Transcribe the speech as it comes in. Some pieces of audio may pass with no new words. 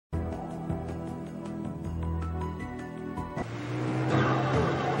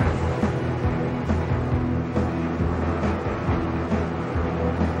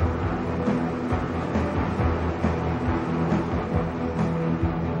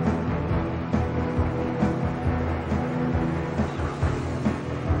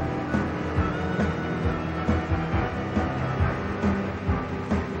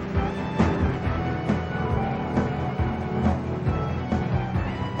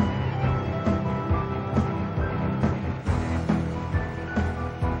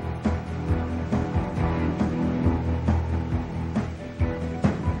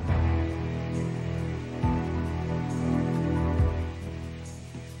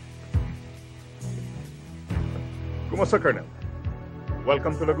Kumusta, Colonel?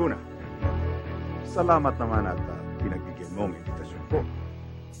 Welcome to Laguna. Salamat naman at pinagbigyan mo ang imbitasyon ko.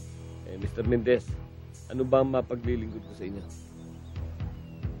 Mr. Mendez, ano ba ang mapaglilingkod ko sa inyo?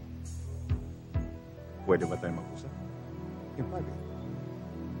 Pwede ba tayo mag-usap? Impali.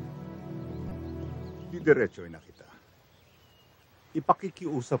 Di diretso na kita.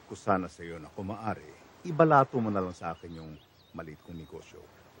 Ipakikiusap ko sana sa iyo na kung maaari, ibalato mo na lang sa akin yung maliit kong negosyo.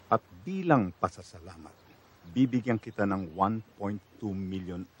 At bilang pasasalamat, bibigyan kita ng 1.2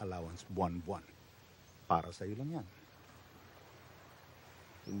 million allowance buwan-buwan. Para sa iyo lang yan.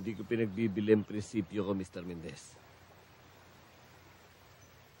 Hindi ko pinagbibili ang prinsipyo ko, Mr. Mendez.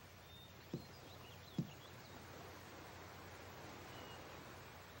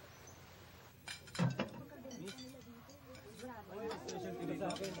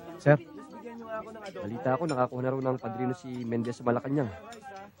 Sir, balita ko, nakakuha na raw ng padrino si Mendez sa Malacanang.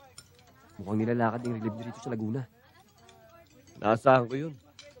 Mukhang nilalakad yung relief dito sa Laguna. Naasahan ko yun.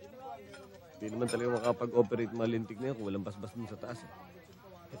 Hindi naman talaga makapag-operate malintik na yun kung walang basbas dun sa taas.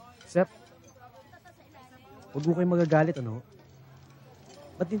 Sir, huwag mo kayong magagalit, ano?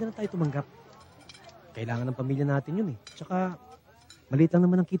 Ba't di na tayo tumanggap? Kailangan ng pamilya natin yun, eh. Tsaka, maliit lang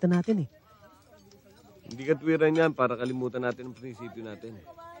naman ang kita natin, eh. Hindi katwiran yan para kalimutan natin ang prinsipyo natin.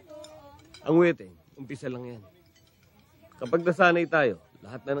 Ang weteng, umpisa lang yan. Kapag nasanay tayo,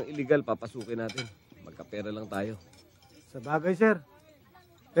 lahat na ng illegal papasukin natin. Magkapera lang tayo. Sa bagay, sir.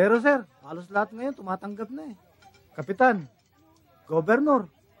 Pero, sir, halos lahat ngayon tumatanggap na eh. Kapitan, Governor,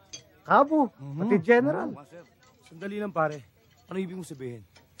 Cabo, pati General. Sandali lang, pare. Ano ibig mong sabihin?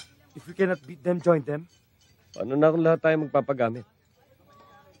 If we cannot beat them, join them? Paano na kung lahat tayo magpapagamit?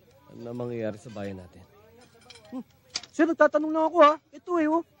 Ano na mangyayari sa bayan natin? Sir, nagtatanong lang ako, ha? Ito, eh,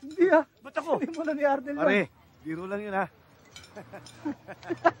 oh. Hindi ah. Ba't ako? Hindi mo na ni Ardel Pare, biro lang yun, ha?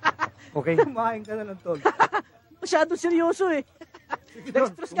 Okay. Kumain ka na ng tol. Masyadong seryoso, eh.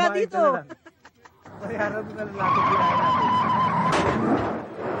 Dextrose ka dito. Bayaran mo na lang natin kinain natin.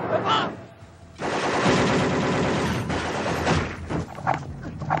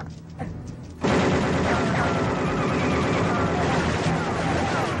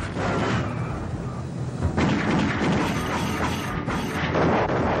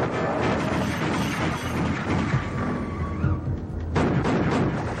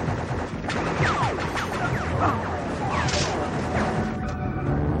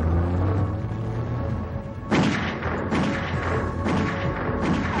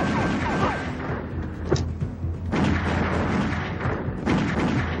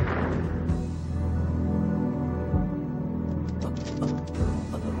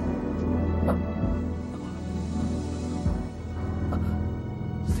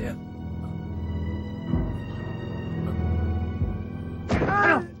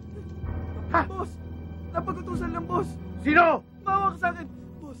 Sino? Bawa ka sa akin,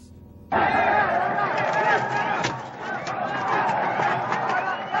 boss.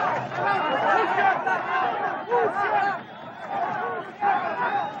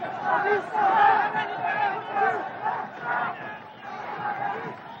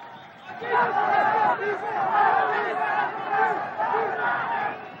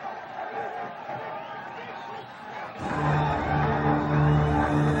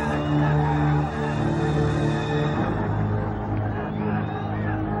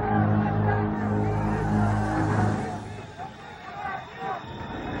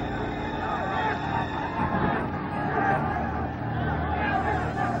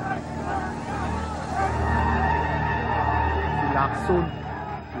 Lacson,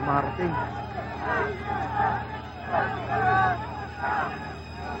 dumarating.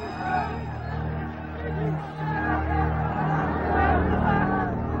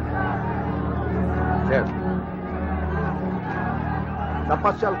 Sir,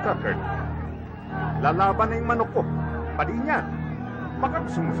 napasyal ka, Kurt. Lalaban na yung manok ko. Pali niya. Baka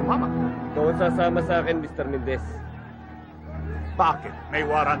gusto mo sumama. Ikaw ang sasama sa akin, Mr. Mendez. Bakit? May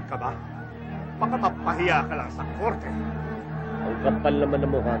warrant ka ba? Baka mapahiya ka lang sa korte. Ang kapal naman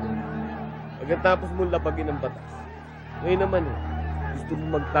ng mukha mo. Pagkatapos mo lapagin ang batas. Ngayon naman, gusto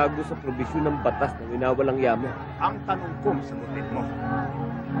mo magtago sa probisyon ng batas na winawalang yamo. Ang tanong ko, sagutin mo.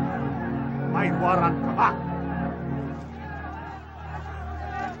 May warrant ka ba?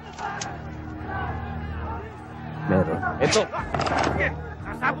 Meron. Ito! Sige,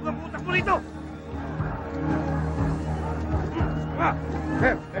 sasabog ang putak mo rito!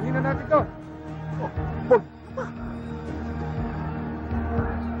 Sir, dalhin na natin to. Bob.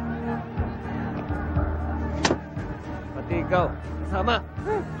 Pati ikaw, kasama.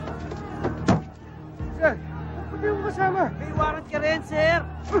 Sir, pwede mo kasama. May warrant ka rin, sir.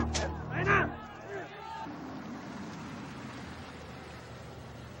 Ayun na!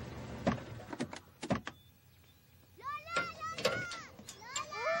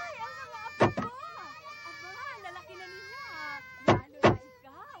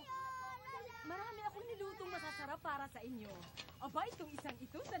 para sa inyo. Aba, itong isang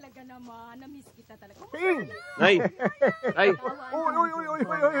ito talaga naman. Na-miss kita talaga. Ping! Nay! Nay! Uy!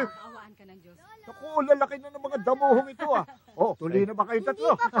 Kaawaan ka ng Diyos. Naku, lalaki na ng mga damuhong ito ah. Oh, tuloy na ba kayo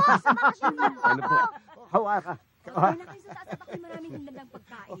tatlo? Ano po? Hawa ka. Okay na kayo sa taas at ako'y maraming hindandang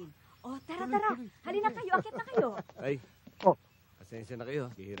pagkain. O, tara. Halina kayo, akit na kayo. Ay. Oh. Pasensya na kayo.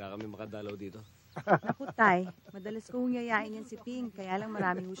 Bihira kami makadalaw dito. Naku, Tay. Madalas ko yayain yan si Ping. Kaya lang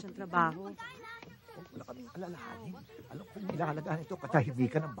maraming ho siyang trabaho. Wala kaming alalahanin. Alam kong nilalagahan ito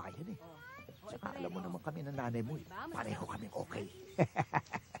katahimikan ng bayan eh. Saka alam mo naman kami ng nanay mo eh. Pareho kaming okay.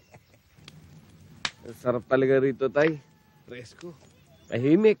 Ang sarap talaga rito, Tay. Presko.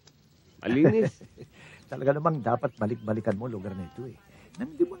 Tahimik. Malinis. Talaga namang dapat balik-balikan mo lugar na ito eh. Na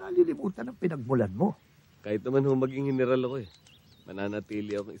hindi mo nalilimutan ang pinagmulan mo. Kahit naman maging general ako eh.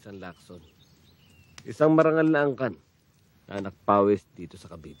 Mananatili akong isang Lacson. Isang marangal na angkan na nakpawis dito sa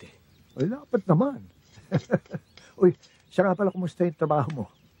Cavite. Ay, dapat naman. Uy, siya nga pala, kumusta yung trabaho mo?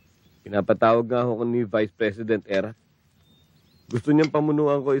 Pinapatawag nga ako ni Vice President Era. Gusto niyang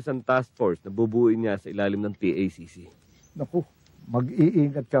pamunuan ko isang task force na bubuuin niya sa ilalim ng PACC. Naku,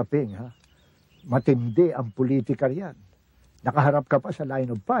 mag-iingat ka, Ping, ha? Matindi ang politika riyan. Nakaharap ka pa sa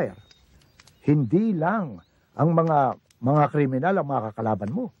line of fire. Hindi lang ang mga kriminal ang mga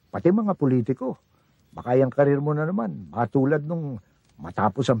kakalaban mo, pati mga politiko. Baka yung karir mo na naman, matulad nung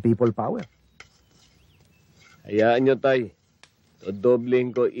matapos ang people power. Hayaan niyo, Tay. Dodoblin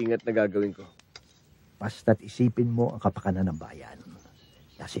ko, ingat na gagawin ko. Basta't isipin mo ang kapakanan ng bayan.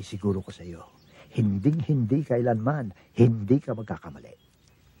 Nasisiguro ko sa iyo, hinding-hindi kailanman, hindi ka magkakamali.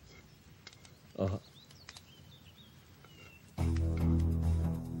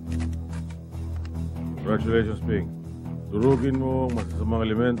 Congratulations, Ping. Durugin mo ang masasamang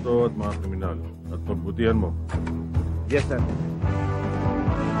elemento at mga kriminal at pagbutihan mo. Yes, sir.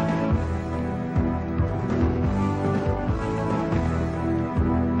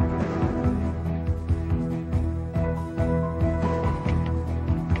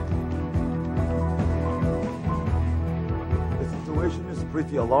 The situation is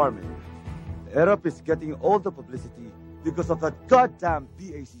pretty alarming. ERAP is getting all the publicity because of that goddamn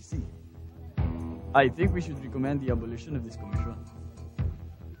PACC. I think we should recommend the abolition of this commission.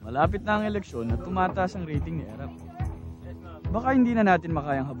 Malapit na ang eleksyon at tumataas ang rating ni ERAP. Baka hindi na natin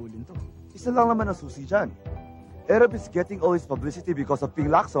makayang habulin to. Isa lang naman ang susi dyan. ERAP is getting all his publicity because of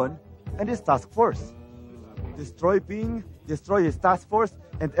Ping Lacson and his task force. Destroy Ping, destroy his task force,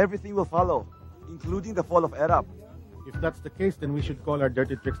 and everything will follow, including the fall of ERAP. If that's the case, then we should call our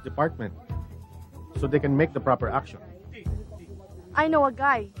dirty tricks department so they can make the proper action. I know a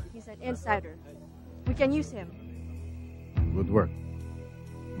guy. He's an insider. We can use him. Good work.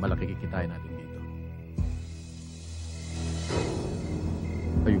 Malaki kikitain natin dito.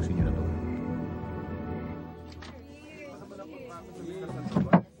 Ayusin niyo na to.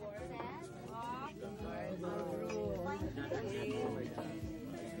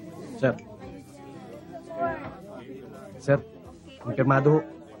 Sir, kumpirmado ho.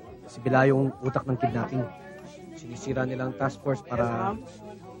 Si Bila yung utak ng kidnapping. Sinisira nila ang task force para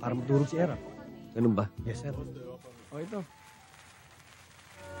madurog si Era. Ganun ba? Yes, sir. O ito.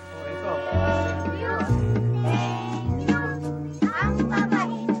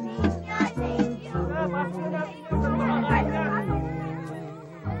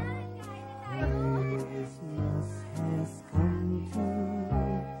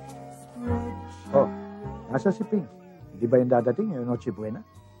 Oh, nasa si Ping? Hindi ba yung dadating yung Noche Buena?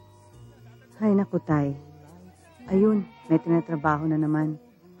 Ay, naku, Tay. Ayun, may tinatrabaho na naman.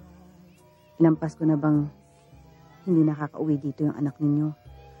 Ilang Pasko na bang hindi nakakauwi dito yung anak ninyo?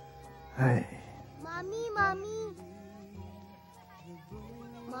 Ay. Mami,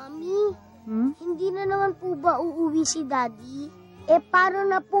 hindi na naman po ba uuwi si Daddy? Paano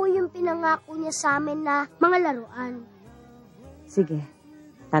na po yung pinangako niya sa amin na mga laruan? Sige,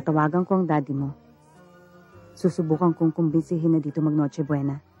 tatawagan ko ang daddy mo. Susubukan kong kumbinsihin na dito mag Noche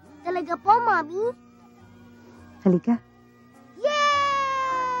Buena. Talaga po, Mami? Halika.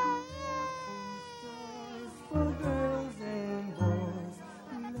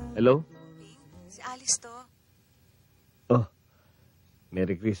 Hello? Si Alice to. Oh,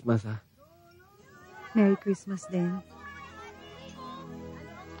 Merry Christmas, ha? Merry Christmas din.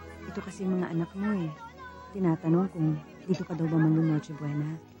 Ito kasi mga anak mo eh. Tinatanong kung dito ka daw ba mag Noche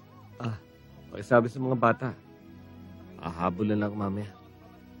Buena. Pakisabi sa mga bata. Ahabol na lang mamaya.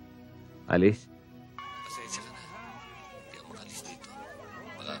 Alice? Pasensya ka na. Hindi ako makalis dito.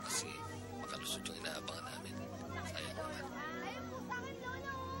 Baka kasi makalusot yung inaabangan namin. Sayang naman.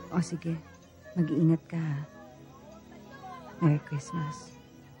 O sige, mag-iingat ka ha. Merry Christmas.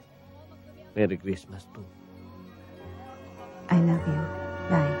 Merry Christmas too. I love you.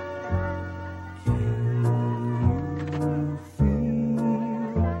 Bye.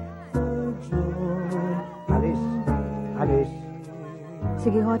 Alice. Alice.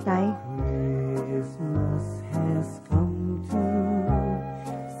 Sige ho, Tay. Christmas has come to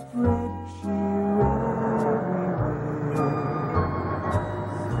spread cheer everywhere.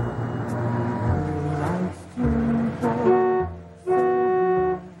 Lights twinkle so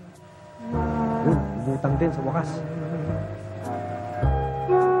Butang din sa wakas.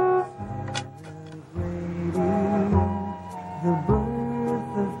 the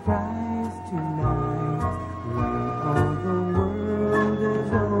birth of Christ tonight, when all the world is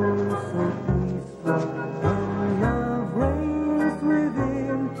oh so peaceful, and love reigns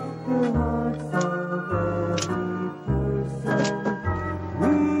within the hearts of every person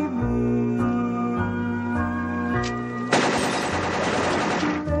we meet.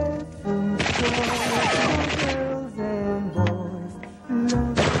 Lessons for girls and boys,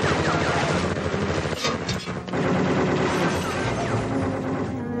 love.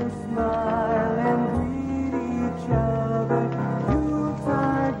 Smile and greet each other. Yuletide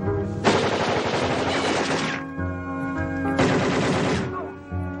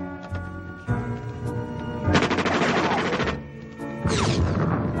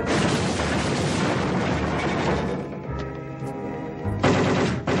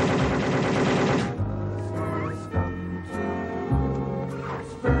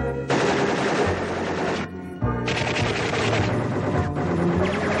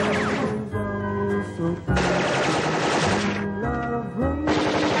so dear.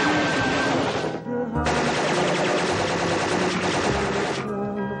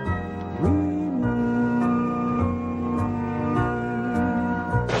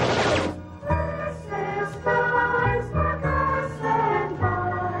 Strangers smile and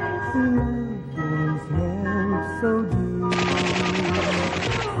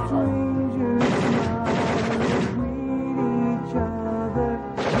greet each other.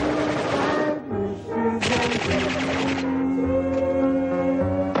 Yuletide wishes and feel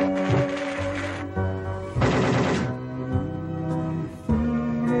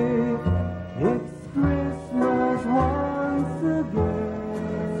it. It's Christmas once again.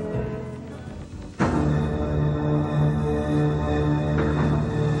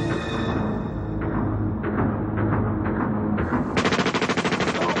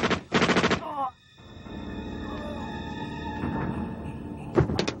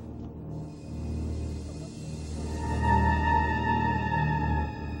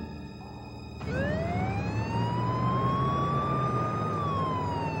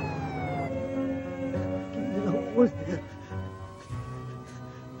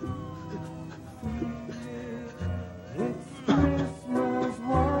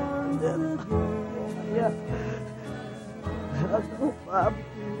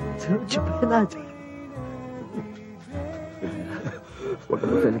 Tsipin natin. Huwag ka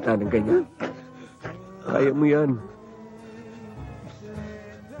magsalita ng ganyan. Kaya mo yan.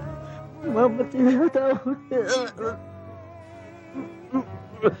 Mamatay na tao.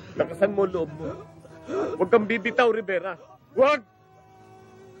 Lakasan mo loob mo. Huwag kang bibitaw, Rivera. Huwag!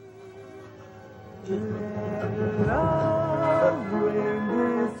 Love bring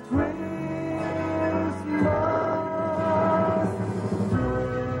this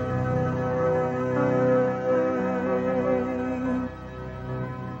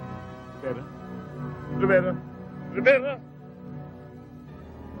Rivera! Rivera!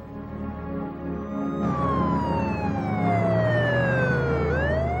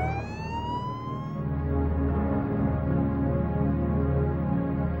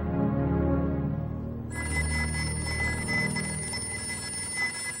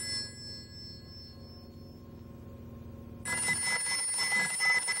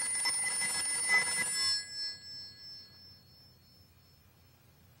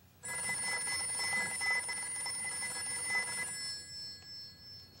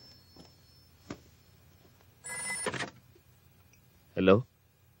 Hello?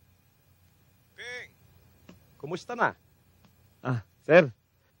 Ping! Kumusta na? Sir.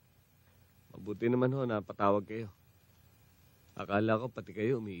 Mabuti naman ho, napatawag kayo. Akala ko pati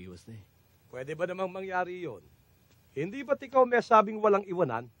kayo umiiwas na eh. Pwede ba namang mangyari yon? Hindi ba't ikaw may sabing walang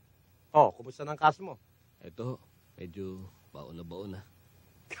iwanan? Oh, kumusta ng kaso mo? Eto, medyo baon na.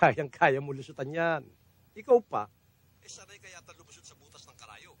 Kayang-kaya mo lusutan yan. Ikaw pa, sanay kaya lumusot sa butas ng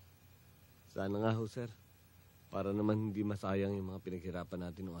karayo. Sana nga ho, sir. Para naman hindi masayang yung mga pinaghirapan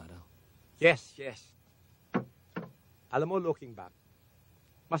natin noong araw. Yes. Alam mo, looking back,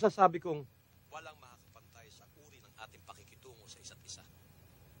 masasabi kong walang makakapantay sa uri ng ating pakikitungo sa isa't isa.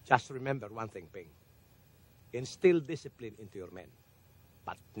 Just remember one thing, Ping. Instill discipline into your men,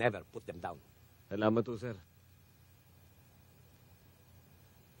 but never put them down. Salamat po, sir.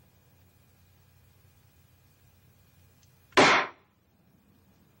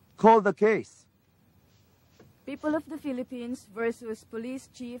 Call the case. People of the Philippines versus Police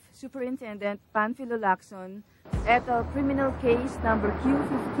Chief Superintendent Panfilo Lacson et al. Criminal case number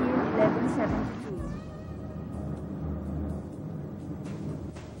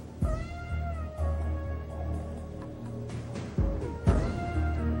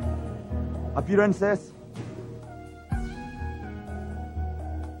Appearances.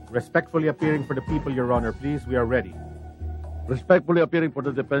 Respectfully appearing for the people, Your Honor, please. We are ready. Respectfully appearing for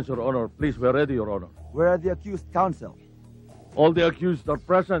the defense, Your Honor. Please, we are ready, Your Honor. Where are the accused counsel? All the accused are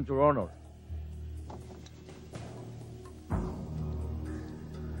present, Your Honor.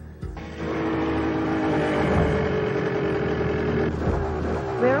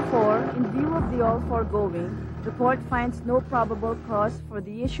 Wherefore, in view of the all foregoing, the court finds no probable cause for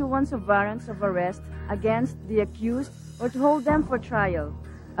the issuance of warrants of arrest against the accused or to hold them for trial.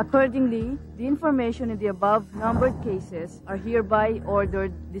 Accordingly, the information in the above numbered cases are hereby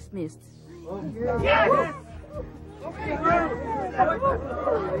ordered dismissed. Yes!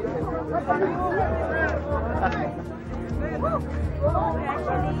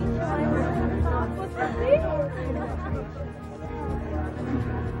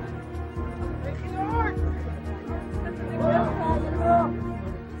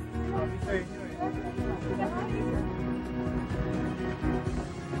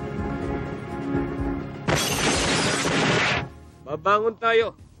 Babangon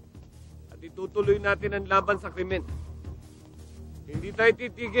tayo at itutuloy natin ang laban sa krimen. Hindi tayo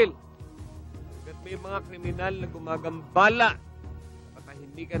titigil hanggat may mga kriminal na gumagambala sa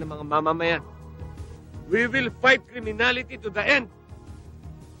katahimikan ng mga mamamayan. We will fight criminality to the end.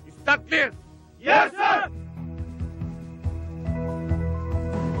 Is that clear? Yes, sir!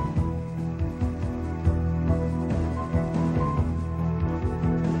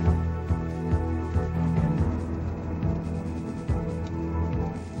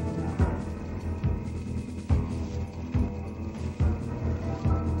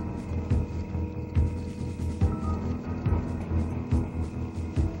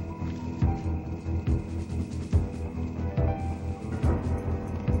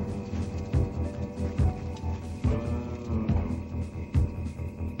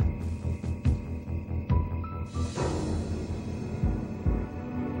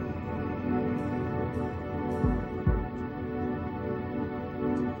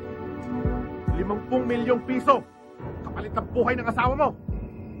 ₱50 milyon kapalit ng buhay ng asawa mo.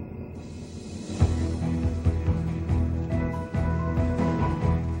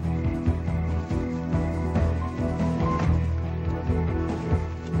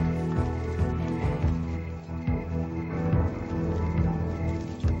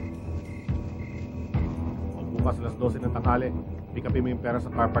 Bukas alas 12 ng tanghali, pick upin mo yung pera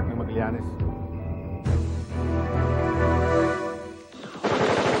sa car park ng Magallanes.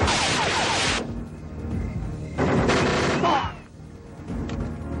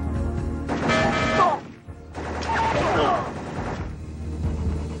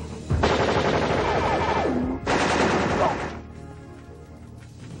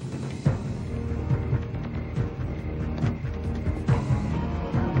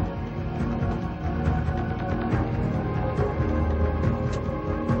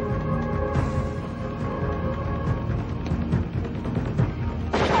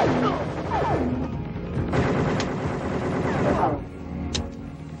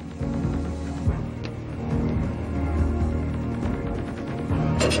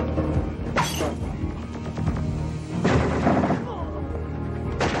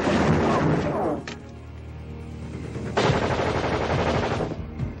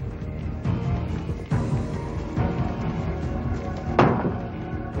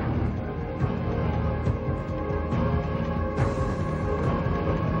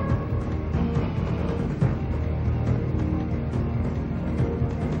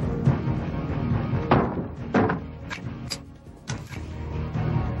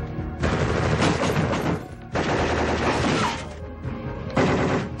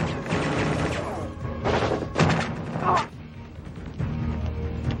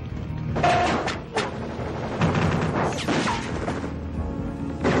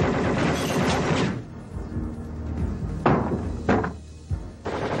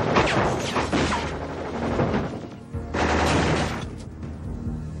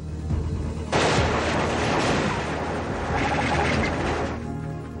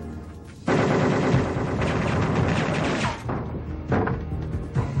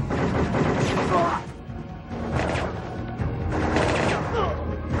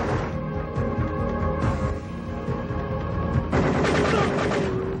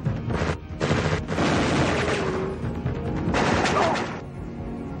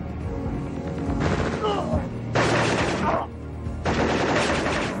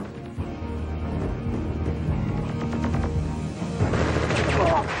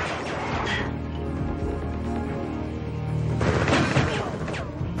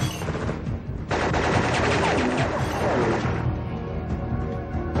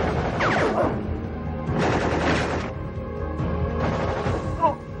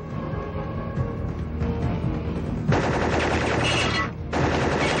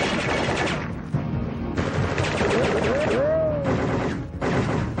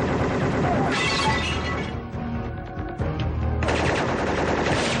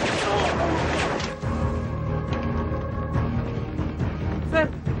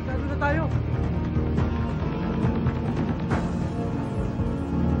 tayo.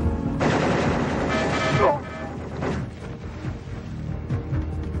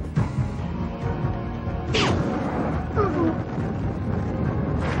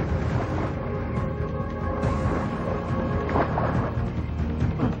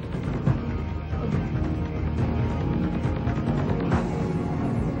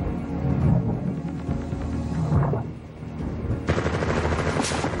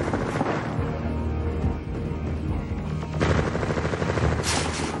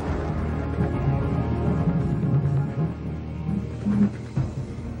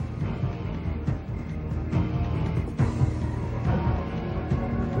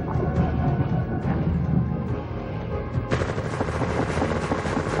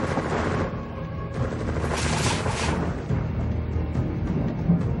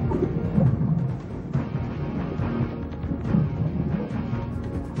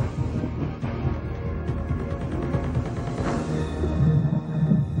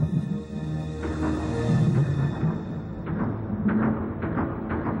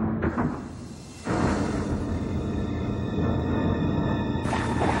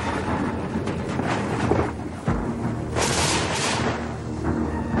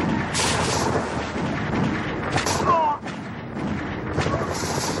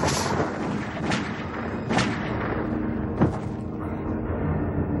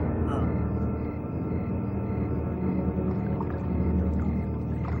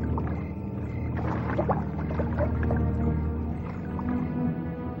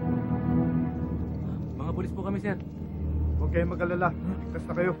 Huwag kayong mag-alala. Ligtas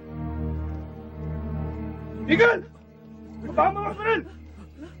na kayo. Miguel! Baba ang mga baril!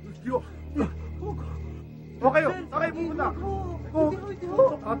 O kayo, saan kayo pumunta?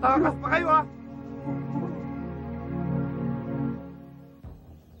 Tatakas pa kayo, ha?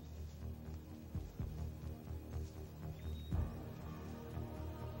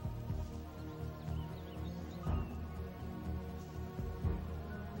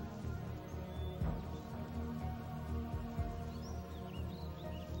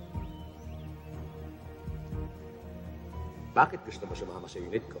 Bakit gusto mo sumama sa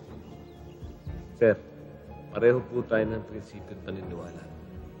unit ko? Sir, pareho po tayo ng prinsipyo at paniniwala.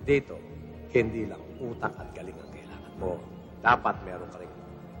 Dito, hindi lang utak at galing ang kailangan mo. Dapat meron ka rin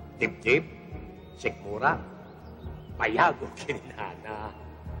dibdib, sikmura, payago, kininana.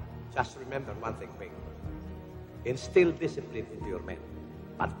 Just remember one thing, Ping. Instill discipline into your men,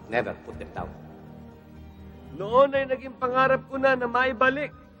 but never put them down. Noon ay naging pangarap ko na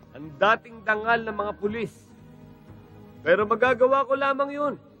maibalik ang dating dangal ng mga pulis. Pero magagawa ko lamang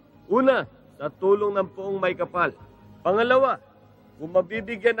yun. Una, sa tulong ng poong may kapal. Pangalawa, kung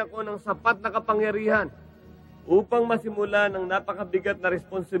mabibigyan ako ng sapat na kapangyarihan upang masimula ng napakabigat na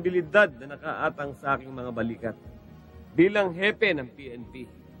responsibilidad na nakaatang sa aking mga balikat. Bilang hepe ng PNP,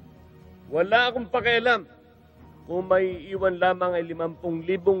 wala akong pakialam kung may iwan lamang ay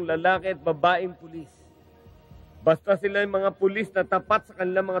 50,000 lalaki at babaeng pulis. Basta sila yung mga pulis na tapat sa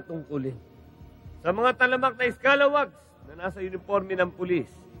kanilang mga tungkulin. Sa mga talamak na scalawags na nasa uniforme ng pulis,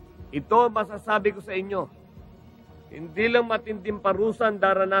 ito masasabi ko sa inyo, hindi lang matinding parusan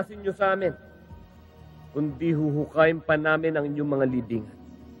daranasin nyo sa amin, kundi huhukayin pa namin ang inyong mga libingan.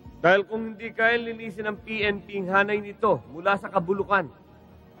 Dahil kung hindi kaya linisin ng PNP ang hanay nito mula sa kabulukan,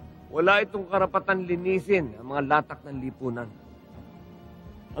 wala itong karapatan linisin ang mga latak ng lipunan.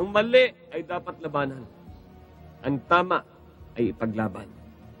 Ang mali ay dapat labanan. Ang tama ay ipaglaban.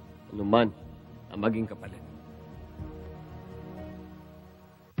 Ano man ang maging kapalit.